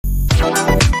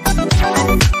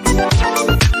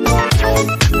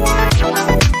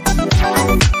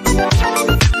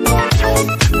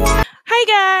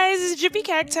Chippy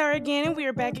Cactar again, and we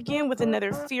are back again with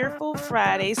another Fearful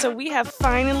Friday. So we have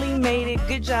finally made it.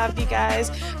 Good job, you guys.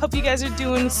 Hope you guys are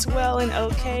doing swell and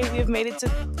okay. We have made it to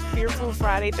Fearful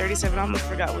Friday 37. I almost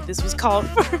forgot what this was called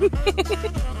for a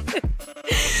minute.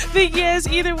 But yes,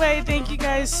 either way, thank you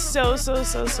guys so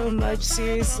much.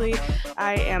 Seriously,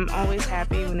 I am always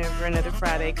happy whenever another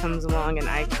Friday comes along and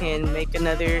I can make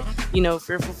another,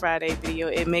 Fearful Friday video.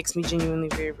 It makes me genuinely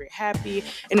very happy,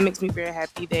 and it makes me very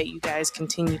happy that you guys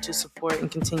continue to support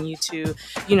and continue to,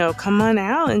 come on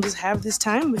out and just have this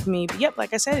time with me. But yep,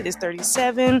 like I said, it is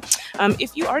 37.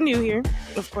 If you are new here,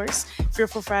 of course,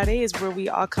 Fearful Friday is where we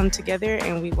all come together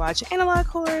and we watch analog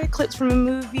horror, clips from a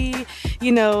movie,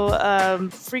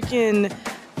 freaking,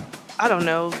 I don't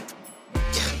know,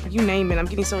 you name it. I'm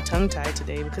getting so tongue-tied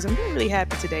today because I'm really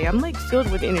happy today. I'm like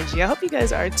filled with energy. I hope you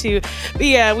guys are too. But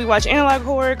yeah, we watch analog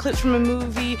horror, clips from a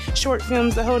movie, short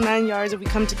films, the whole 9 yards, and we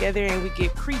come together and we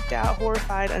get creeped out,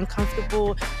 horrified,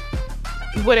 uncomfortable,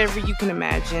 whatever you can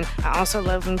imagine. I also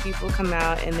love when people come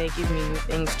out and they give me new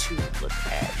things to look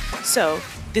at. So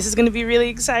this is going to be really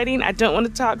exciting. I don't want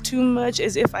to talk too much,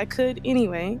 as if I could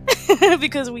anyway,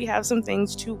 because we have some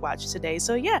things to watch today.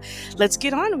 So yeah, let's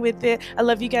get on with it. I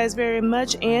love you guys very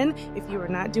much, and if you are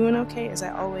not doing okay, as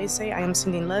I always say, I am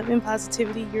sending love and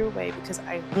positivity your way because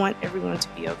I want everyone to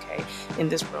be okay in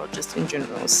this world, just in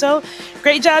general. So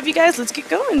great job, you guys. Let's get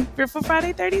going. Fearful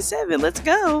Friday 37. Let's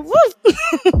go. Woo!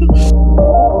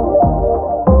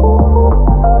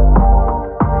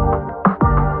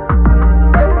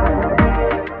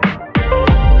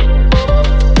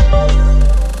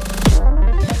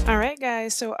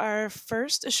 Guys, so our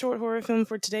first short horror film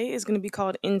for today is going to be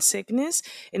called In Sickness,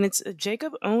 and it's a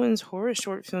Jacob Owens horror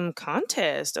short film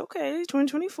contest. Okay,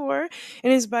 2024,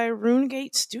 and it's by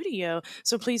RuneGate Studio.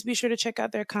 So please be sure to check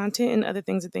out their content and other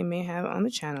things that they may have on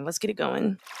the channel. Let's get it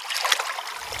going.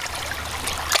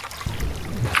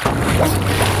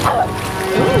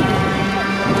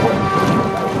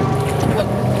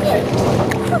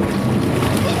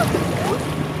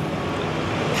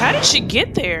 How did she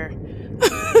get there?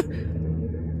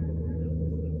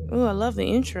 Oh, I love the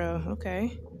intro.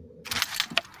 Okay.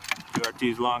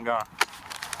 URT's long gone.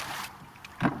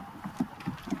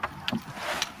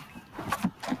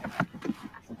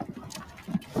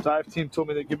 Dive team told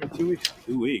me they'd give me 2 weeks.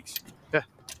 2 weeks? Yeah.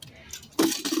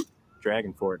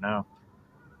 Dragging for it now.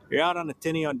 You're out on a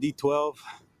tinny on D12.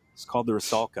 It's called the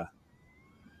Rusalka.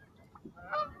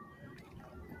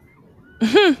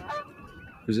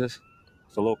 Who's this?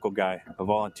 It's a local guy, a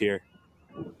volunteer.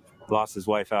 Lost his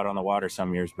wife out on the water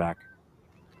some years back.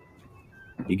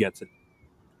 He gets it.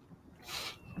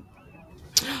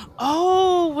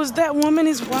 Oh, was that woman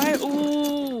his wife?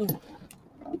 Ooh.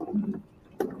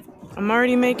 I'm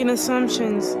already making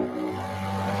assumptions.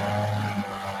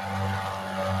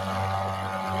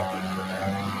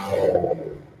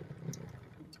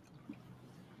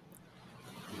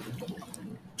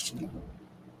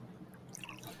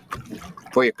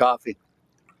 For your coffee.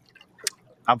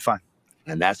 I'm fine.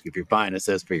 And ask if you're fine. It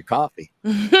says for your coffee.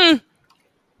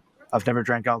 I've never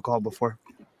drank alcohol before.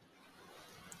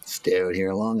 Stay out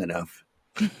here long enough.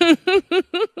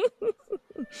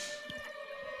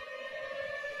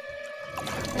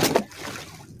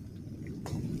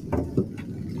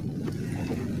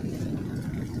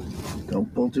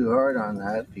 Don't pull too hard on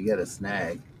that if you get a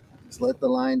snag. Just let the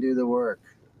line do the work.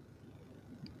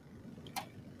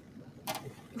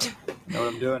 Know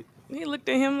what I'm doing? He looked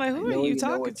at him like, who are you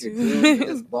talking to?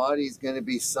 His body's going to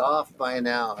be soft by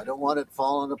now. I don't want it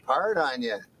falling apart on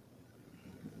you.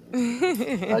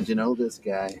 How'd you know this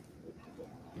guy?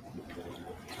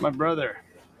 My brother.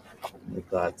 I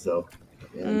thought so.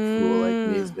 A young fool like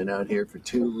me has been out here for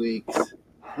 2 weeks.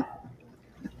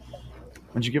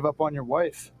 When'd you give up on your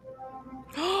wife?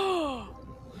 Oh.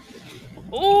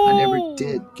 I never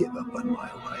did give up on my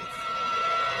wife.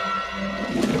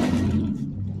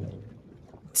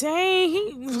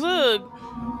 Dang, look,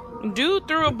 dude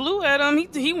threw a blue at him.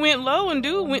 He went low and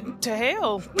dude went to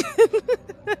hell.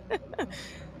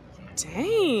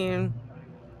 Dang.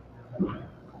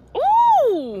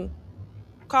 Ooh.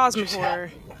 Cosmic horror.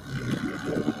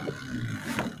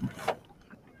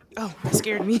 Oh, that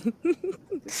scared me.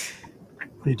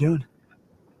 What are you doing?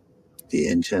 The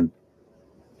engine.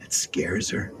 It scares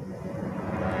her.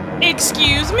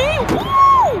 Excuse me?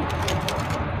 Woo!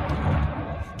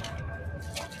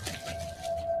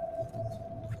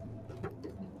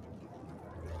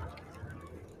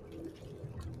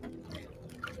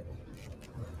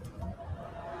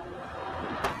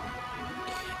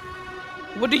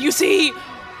 What do you see?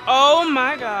 Oh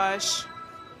my gosh.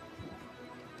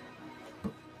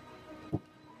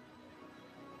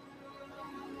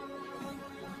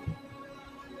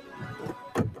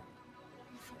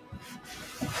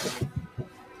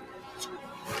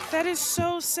 That is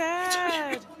so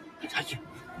sad. I got you.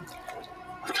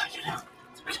 I got you now.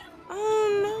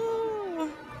 Oh no.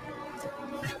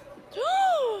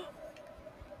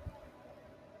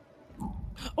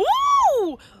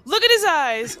 Ooh! Look at his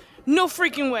eyes. No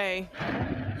freaking way.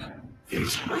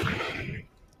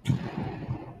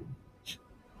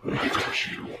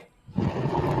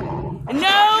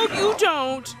 No, you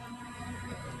don't.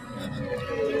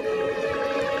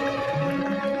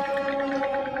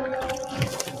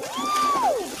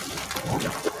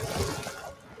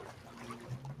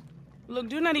 Look,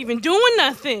 they're not even doing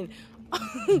nothing.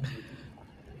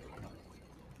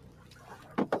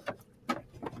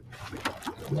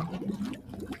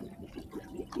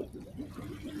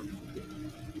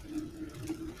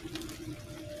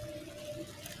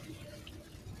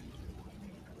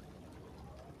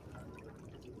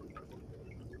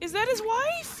 Is that his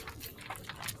wife?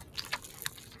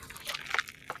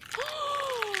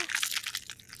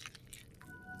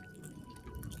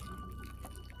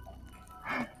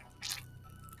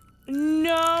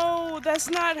 No, that's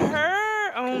not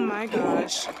her. Oh my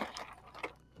gosh.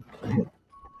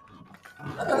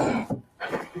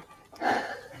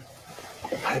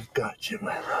 I've got you,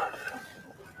 my love.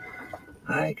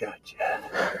 I got you.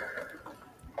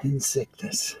 In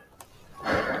sickness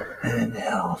and in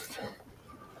health,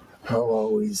 I'll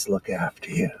always look after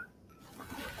you.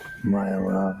 My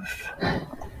love.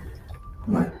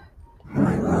 My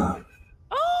love.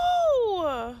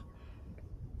 Oh!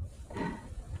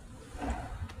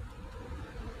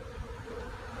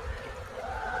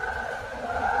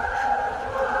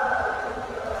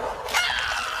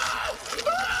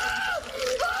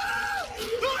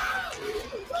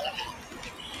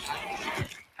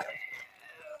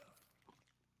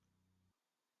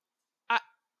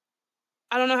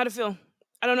 I don't know how to feel.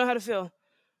 I don't know how to feel.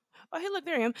 Oh, hey, look,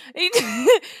 there I am.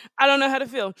 I don't know how to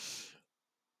feel.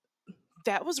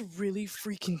 That was really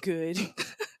freaking good.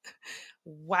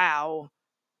 Wow.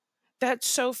 That's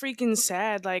so freaking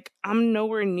sad. Like, I'm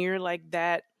nowhere near like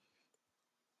that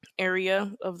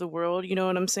area of the world, you know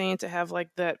what I'm saying? To have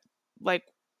like that, like,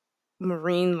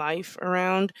 marine life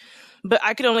around. But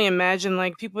I could only imagine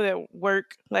like people that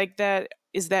work like that,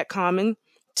 is that common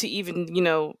to even,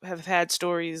 have had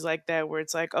stories like that where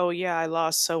it's like, oh yeah, I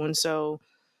lost so and so,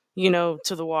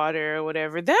 to the water or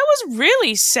whatever. That was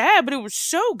really sad, but it was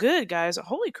so good, guys.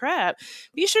 Holy crap.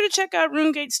 Be sure to check out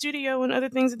Roomgate Studio and other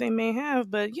things that they may have.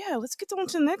 But yeah, let's get on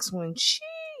to the next one.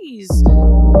 Jeez.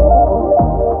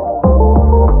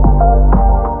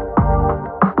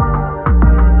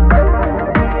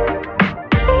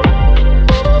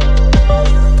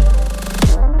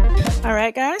 All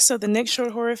right, guys, so the next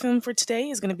short horror film for today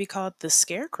is going to be called The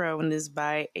Scarecrow and is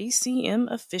by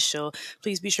ACM Official.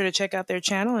 Please be sure to check out their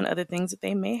channel and other things that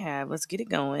they may have. Let's get it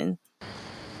going.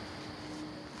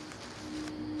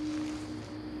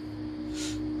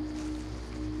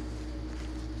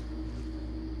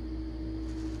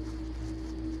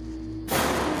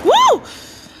 Woo!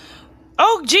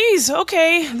 Oh, geez,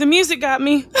 okay, the music got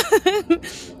me.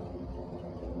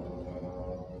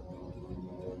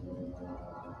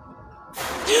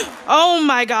 Oh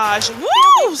my gosh.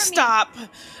 Woo! Stop. See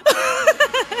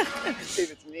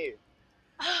if it's me.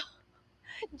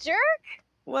 Jerk.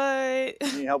 What?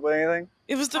 Need help with anything?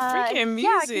 It was the freaking music.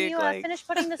 Yeah, can you like... finish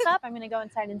putting this up? I'm gonna go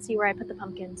inside and see where I put the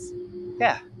pumpkins.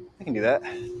 Yeah, I can do that.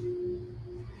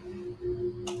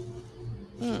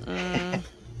 Mm-mm.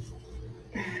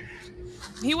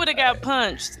 He would have got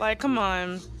punched. Like, come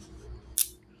on.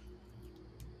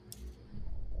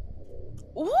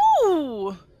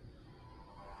 Ooh.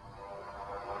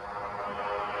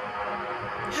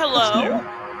 Hello.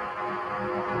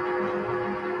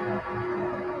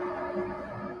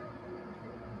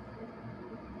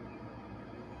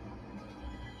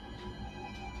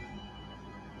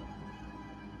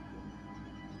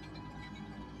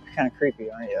 Kind of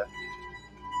creepy, aren't you?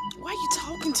 Why are you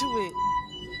talking to it?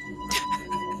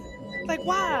 Like,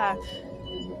 why?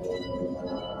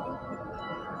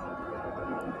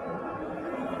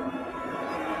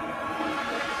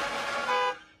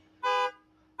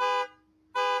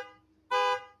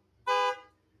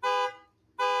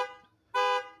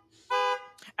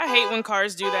 I hate when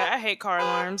cars do that. I hate car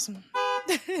alarms.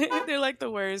 They're like the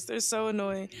worst. They're so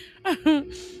annoying.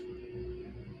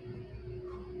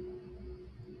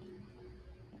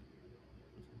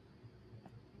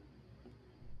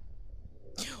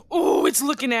 Oh, it's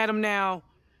looking at him now.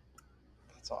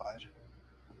 That's odd.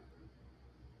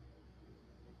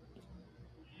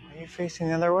 Are you facing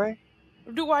the other way?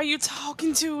 Why are you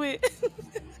talking to it?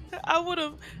 I would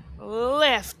have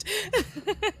left.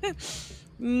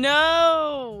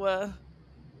 No.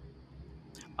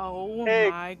 Oh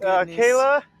Hey, my goodness.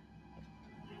 Kayla?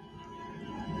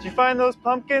 Did you find those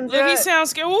pumpkins Look, he yet? sounds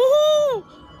scared. Woohoo!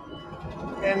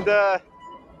 And,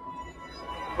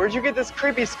 where'd you get this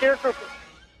creepy scarecrow from?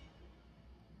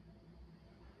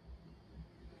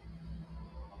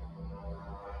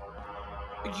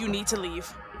 You need to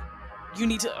leave. You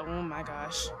need to. Oh my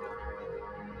gosh.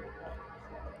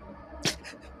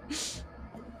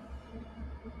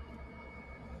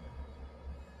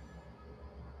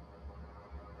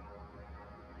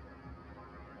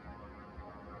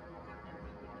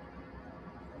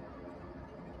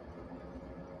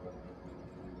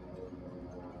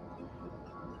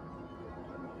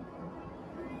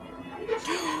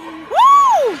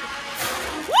 Woo!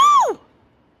 Woo!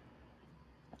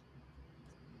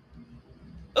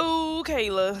 Oh,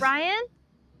 Kayla. Ryan?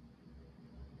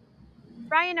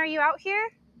 Ryan, are you out here?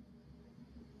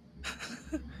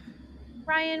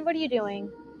 Ryan, what are you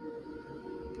doing?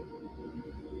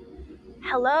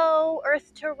 Hello,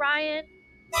 Earth to Ryan?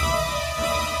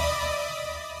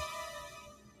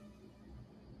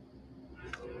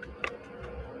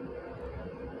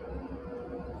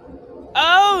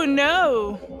 Oh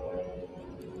no.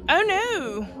 Oh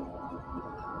no.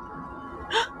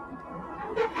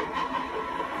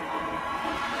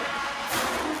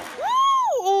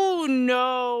 Oh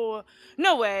no.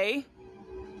 No way.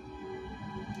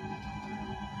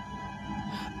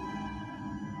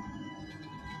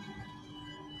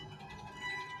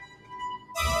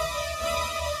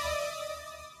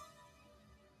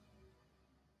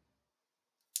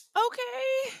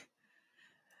 Okay.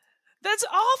 That's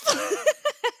awful.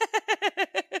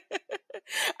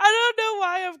 I don't know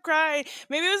why I'm crying.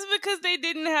 Maybe it was because they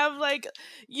didn't have like,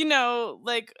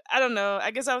 like I don't know.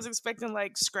 I guess I was expecting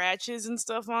like scratches and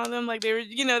stuff on them. Like they were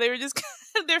just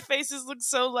their faces looked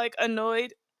so like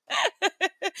annoyed. But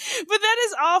that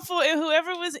is awful. And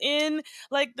whoever was in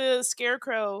like the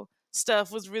scarecrow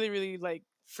stuff was really, really like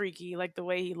freaky, like the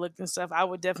way he looked and stuff. I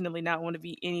would definitely not want to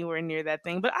be anywhere near that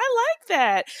thing. But I like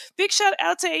that. Big shout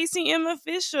out to ACM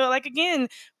Official. Like again,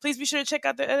 please be sure to check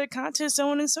out their other content, so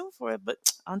on and so forth. But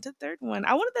on to the third one.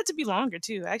 I wanted that to be longer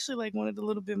too. I actually like wanted a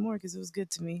little bit more because it was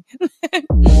good to me.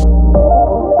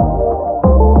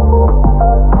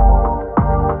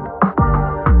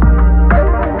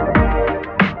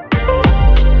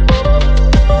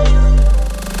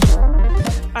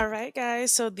 All right,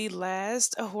 guys. So the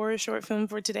last horror short film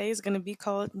for today is going to be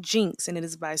called Jinx, and it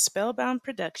is by Spellbound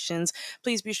Productions.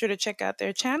 Please be sure to check out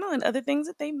their channel and other things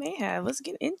that they may have. Let's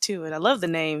get into it. I love the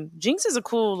name. Jinx is a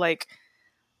cool like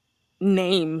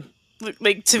name,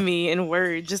 like to me in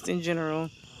word, just in general.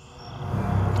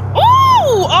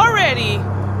 Oh, already.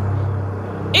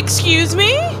 Excuse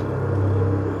me.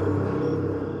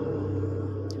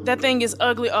 That thing is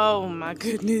ugly. Oh my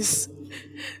goodness.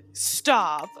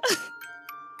 Stop.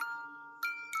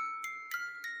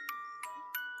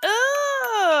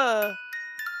 Ugh.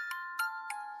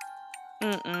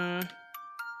 Mm-mm.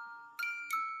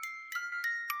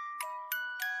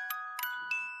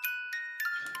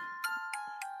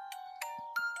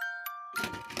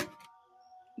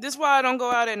 This is why I don't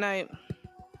go out at night.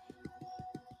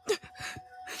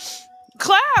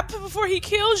 Clap before he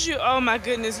kills you. Oh my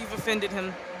goodness, you've offended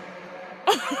him.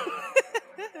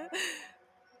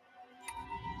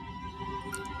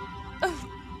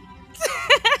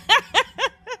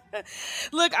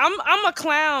 Look, I'm a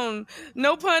clown.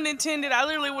 No pun intended. I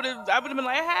would have been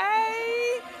like,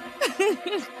 hey.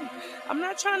 I'm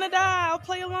not trying to die. I'll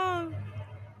play along.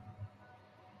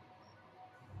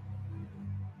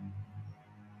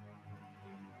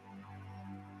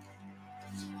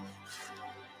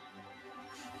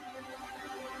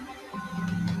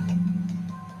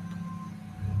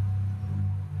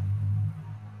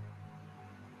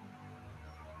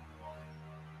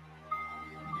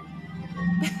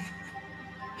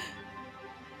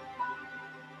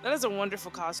 That is a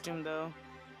wonderful costume, though.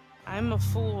 I'm a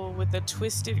fool with a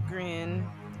twisted grin,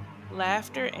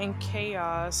 laughter and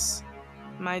chaos,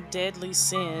 my deadly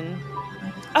sin.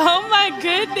 Oh my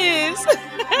goodness!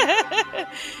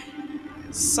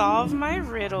 Solve my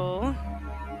riddle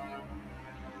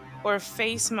or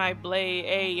face my blade.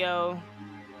 Hey, yo.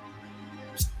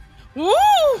 Woo!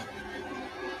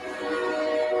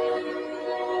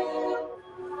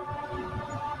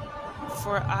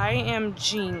 For I am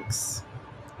Jinx,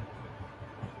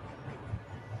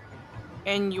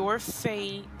 and your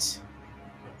fate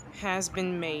has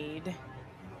been made.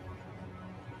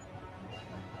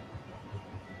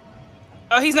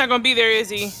 Oh, he's not gonna be there, is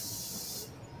he?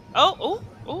 Oh.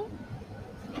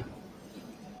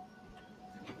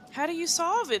 How do you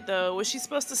solve it, though? Was she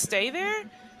supposed to stay there?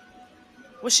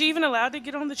 Was she even allowed to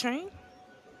get on the train?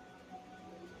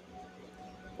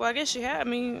 Well, I guess you have. I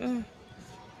mean,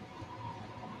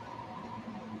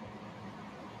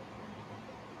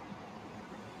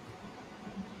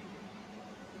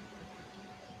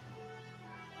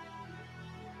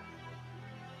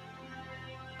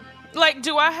 like,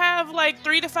 do I have like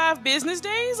 3 to 5 business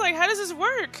days? Like, how does this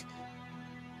work?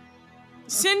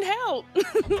 Send help.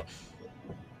 Ooh.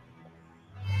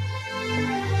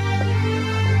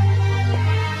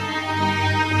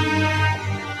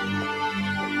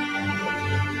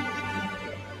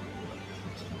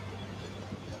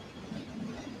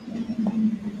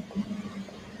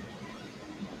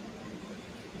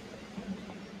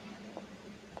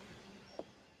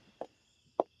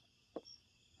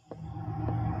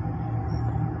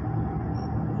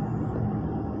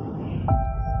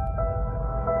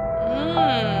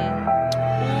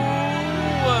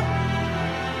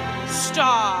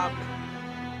 Stop.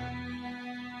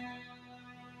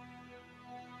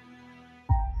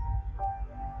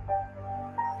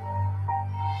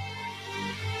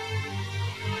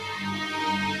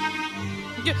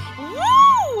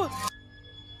 Woo!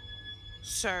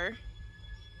 Sir.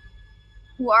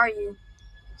 Who are you?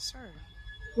 Sir.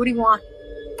 What do you want?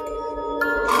 Oh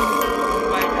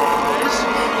my gosh.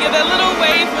 Yeah, that little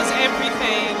wave was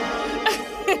everything.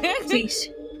 Please.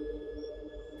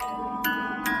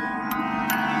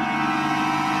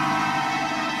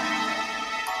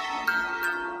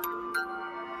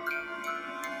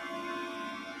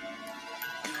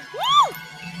 Woo!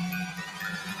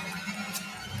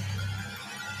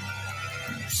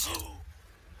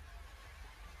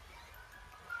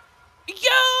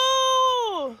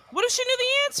 Yo! What if she knew the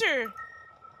answer?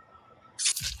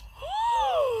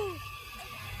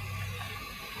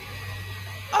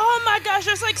 Oh my gosh,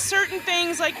 there's like certain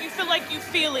things like you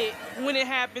feel it when it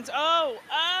happens. Oh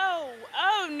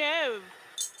no.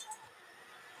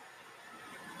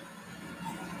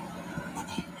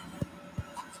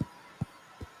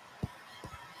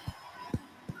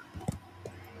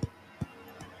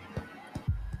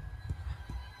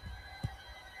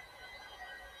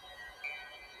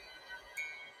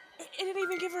 It didn't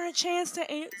even give her a chance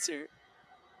to answer.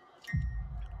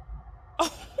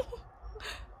 Oh.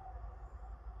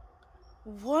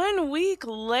 1 week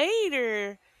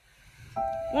later.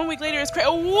 1 week later is crazy.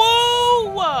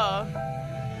 Whoa!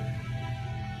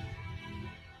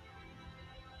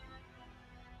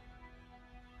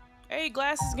 Hey,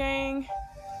 glasses gang.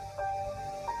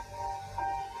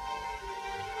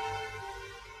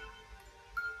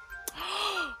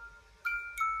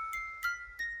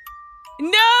 No!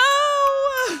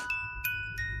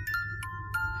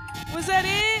 Was that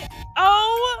it?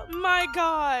 Oh my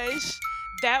gosh.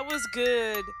 That was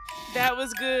good. That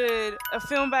was good. A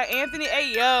film by Anthony.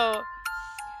 Hey, yo.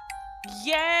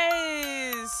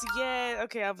 Yes. Yeah.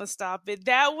 Okay, I'm gonna stop it.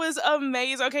 That was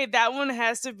amazing. Okay, that one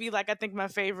has to be like, I think my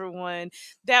favorite one.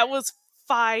 That was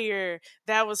fire.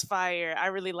 That was fire. I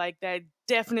really like that.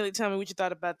 Definitely tell me what you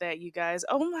thought about that, you guys.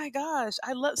 Oh my gosh.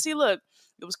 See, look.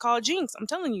 It was called Jinx. I'm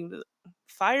telling you.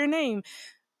 Fire name.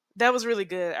 That was really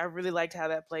good. I really liked how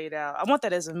that played out. I want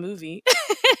that as a movie.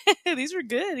 These were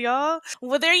good, y'all.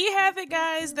 Well, there you have it,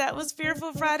 guys. That was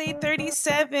Fearful Friday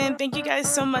 37. Thank you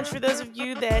guys so much for those of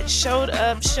you that showed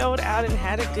up, showed out, and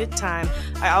had a good time.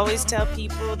 I always tell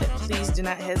people that please do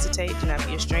not hesitate. Do not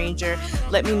be a stranger.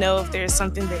 Let me know if there's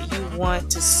something that you want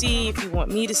to see, if you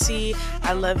want me to see.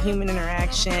 I love human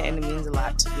interaction, and it means a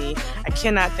lot to me. I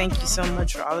cannot thank you so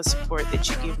much for all the support that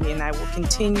you give me, and I will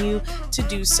continue to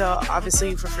do so,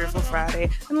 obviously, for Fearful Friday,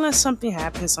 unless something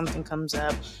happens, something comes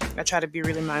up. I try to be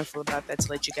really mindful about that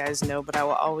to let you guys know, but I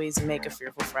will always make a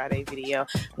Fearful Friday video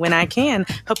when I can.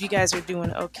 Hope you guys are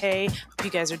doing okay. Hope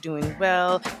you guys are doing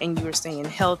well, and you are staying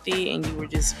healthy, and you were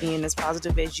just being as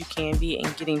positive as you can be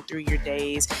and getting through your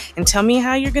days. And tell me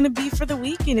how you're going to be for the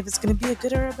weekend. If it's going to be a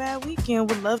good or a bad weekend,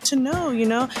 would love to know, you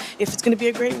know. If it's going to be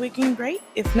a great weekend, great.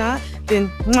 If not,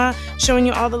 then showing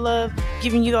you all the love,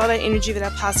 giving you all that energy that I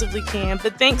possibly can.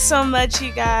 But thanks so much,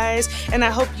 you guys, and I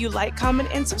hope you like, comment,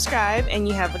 and subscribe, and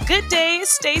you have a good day.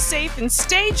 Stay safe and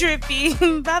stay drippy.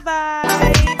 Bye-bye.